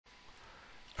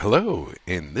Hello,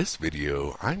 in this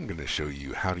video I'm going to show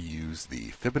you how to use the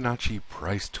Fibonacci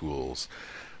price tools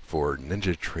for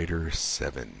NinjaTrader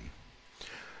 7.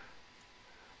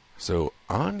 So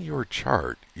on your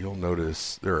chart you'll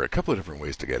notice there are a couple of different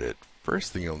ways to get it.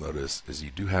 First thing you'll notice is you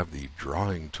do have the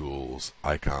drawing tools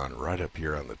icon right up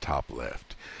here on the top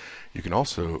left. You can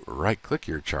also right click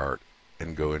your chart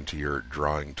and go into your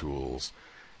drawing tools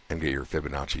and get your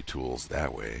Fibonacci tools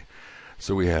that way.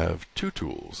 So we have two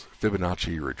tools,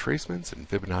 Fibonacci retracements and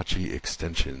Fibonacci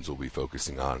extensions we'll be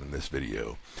focusing on in this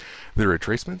video. The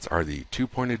retracements are the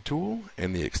two-pointed tool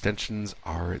and the extensions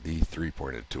are the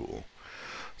three-pointed tool.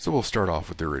 So we'll start off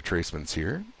with the retracements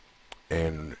here,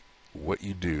 and what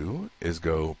you do is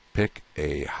go pick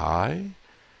a high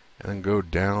and then go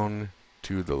down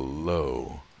to the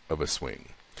low of a swing.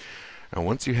 Now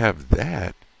once you have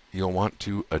that, you'll want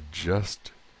to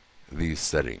adjust these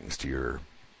settings to your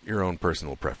own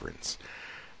personal preference.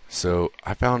 So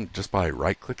I found just by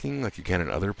right-clicking like you can in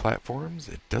other platforms,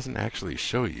 it doesn't actually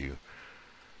show you.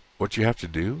 What you have to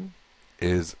do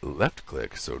is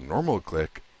left-click, so normal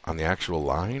click on the actual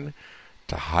line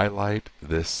to highlight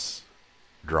this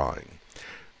drawing.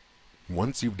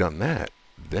 Once you've done that,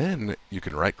 then you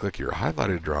can right-click your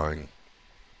highlighted drawing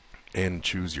and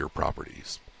choose your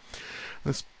properties.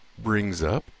 This brings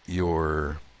up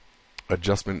your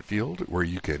adjustment field where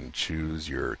you can choose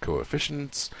your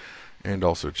coefficients and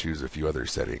also choose a few other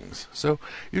settings. So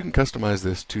you can customize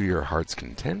this to your heart's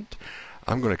content.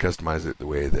 I'm going to customize it the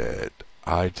way that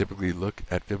I typically look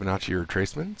at Fibonacci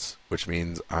retracements, which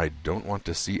means I don't want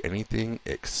to see anything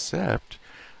except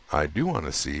I do want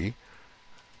to see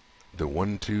the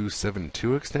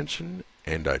 1272 extension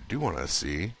and I do want to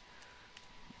see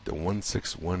the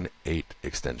 1618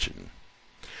 extension.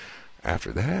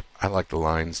 After that, I like the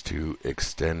lines to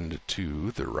extend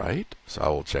to the right, so I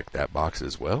will check that box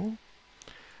as well.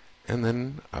 And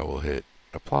then I will hit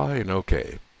apply and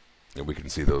OK. And we can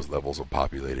see those levels will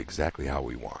populate exactly how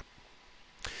we want.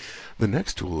 The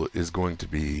next tool is going to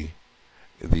be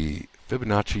the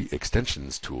Fibonacci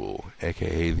extensions tool,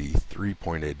 aka the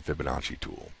three-pointed Fibonacci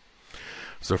tool.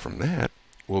 So from that,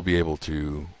 we'll be able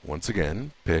to, once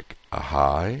again, pick a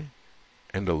high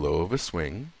and a low of a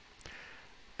swing,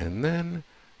 and then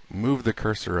move the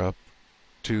cursor up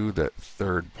to that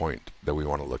third point that we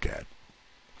want to look at.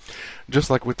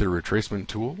 Just like with the retracement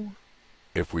tool,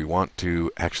 if we want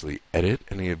to actually edit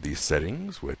any of these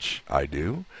settings, which I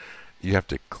do, you have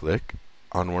to click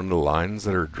on one of the lines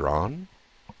that are drawn,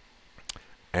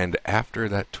 and after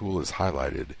that tool is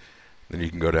highlighted, then you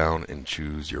can go down and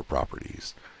choose your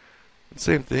properties.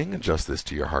 Same thing, adjust this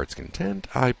to your heart's content.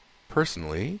 I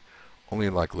personally only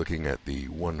like looking at the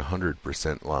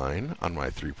 100% line on my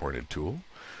three-pointed tool.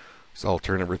 So I'll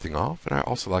turn everything off, and I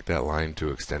also like that line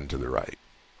to extend to the right.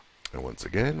 And once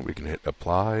again, we can hit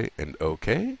apply and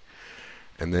OK.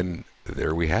 And then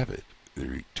there we have it.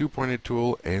 The two-pointed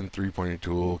tool and three-pointed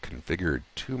tool configured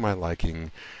to my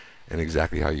liking, and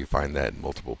exactly how you find that in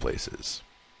multiple places.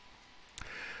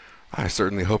 I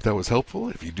certainly hope that was helpful.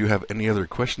 If you do have any other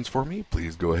questions for me,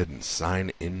 please go ahead and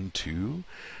sign into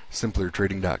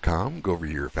simplertrading.com. Go over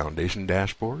to your foundation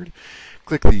dashboard,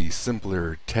 click the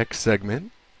Simpler Text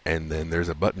segment, and then there's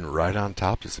a button right on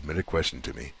top to submit a question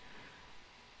to me.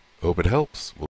 Hope it helps.